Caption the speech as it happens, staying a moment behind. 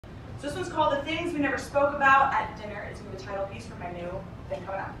So this one's called The Things We Never Spoke About at Dinner. It's going to be the title piece for my new thing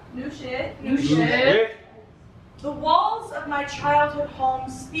coming out. New shit. New shit. The walls of my childhood home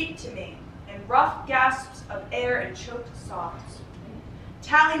speak to me in rough gasps of air and choked sobs.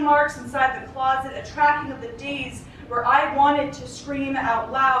 Tally marks inside the closet, a tracking of the days where I wanted to scream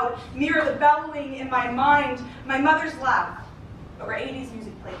out loud, mirror the bellowing in my mind, my mother's laugh over 80s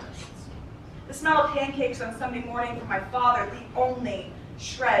music playlists. The smell of pancakes on Sunday morning from my father, the only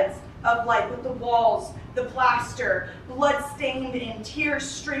shreds of light with the walls, the plaster, blood-stained and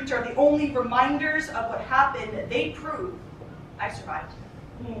tear-streaked are the only reminders of what happened. They prove I survived.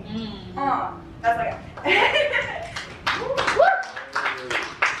 That's like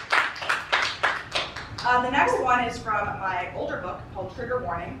the next one is from my older book called Trigger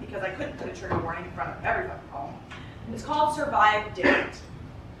Warning, because I couldn't put a trigger warning in front of every fucking poem. It's called Survive Didn't.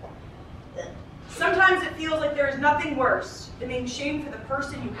 Sometimes it feels like there is nothing worse than being shamed for the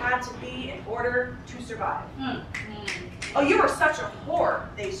person you had to be in order to survive. Oh, you were such a whore,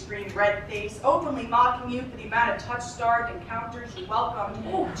 they screamed, red-faced, openly mocking you for the amount of touch-starved encounters you welcomed.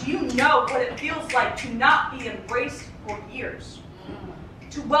 Do you know what it feels like to not be embraced for years?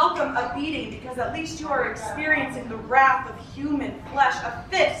 To welcome a beating because at least you are experiencing the wrath of human flesh. A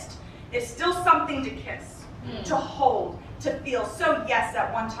fist is still something to kiss, to hold, to feel. So yes,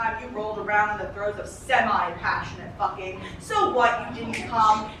 at one time you rolled around in the throes of semi-passionate fucking. So what, you didn't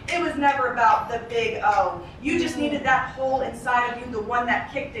come. It was never about the big O. You just needed that hole inside of you, the one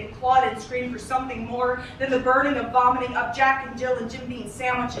that kicked and clawed and screamed for something more than the burning of vomiting up Jack and Jill and Jim Beam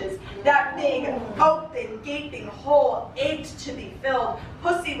sandwiches. That big, open, gaping hole ached to be filled.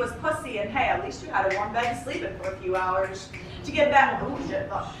 Pussy was pussy, and hey, at least you had a warm bed to sleep in for a few hours. To get back, oh shit,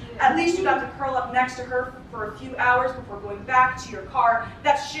 at least you got to curl up next to her for a few hours before going back to your car.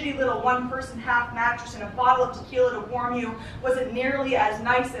 That shitty little one-person half mattress and a bottle of tequila to warm you wasn't nearly as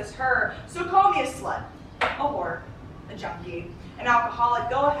nice as her. So call me a slut, a whore, a junkie, an alcoholic.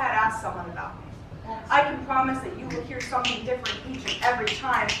 Go ahead, ask someone about me. I can promise that you will hear something different each and every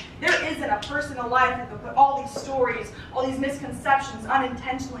time. There isn't a person alive that could put all these stories, all these misconceptions,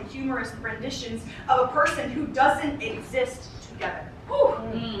 unintentionally humorous renditions of a person who doesn't exist together.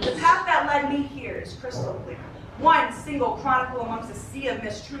 The path that led me here is crystal clear. One single chronicle amongst a sea of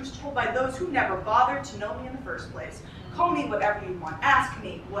mistruths told by those who never bothered to know me in the first place. Call me whatever you want. Ask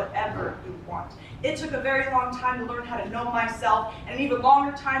me whatever you want. It took a very long time to learn how to know myself, and an even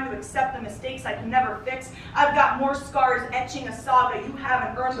longer time to accept the mistakes I can never fix. I've got more scars etching a saga you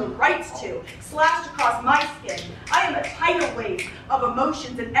haven't earned the rights to, slashed across my skin. I am a tidal wave of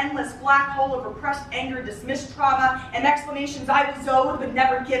emotions, an endless black hole of repressed anger, dismissed trauma, and explanations I was owed but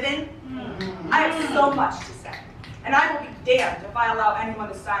never given. I have so much to say. And I will be damned if I allow anyone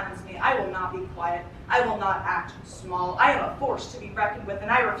to silence me. I will not be quiet. I will not act small. I am a force to be reckoned with, and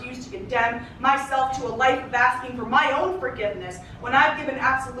I refuse to condemn myself to a life of asking for my own forgiveness when I've given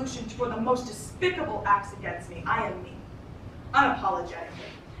absolution for the most despicable acts against me. I am me, unapologetically.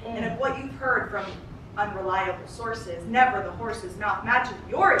 And if what you've heard from unreliable sources, never the horse's mouth, matches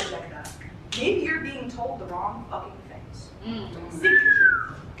your agenda, maybe you're being told the wrong fucking things. Seek the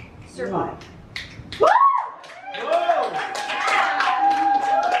truth. Survive.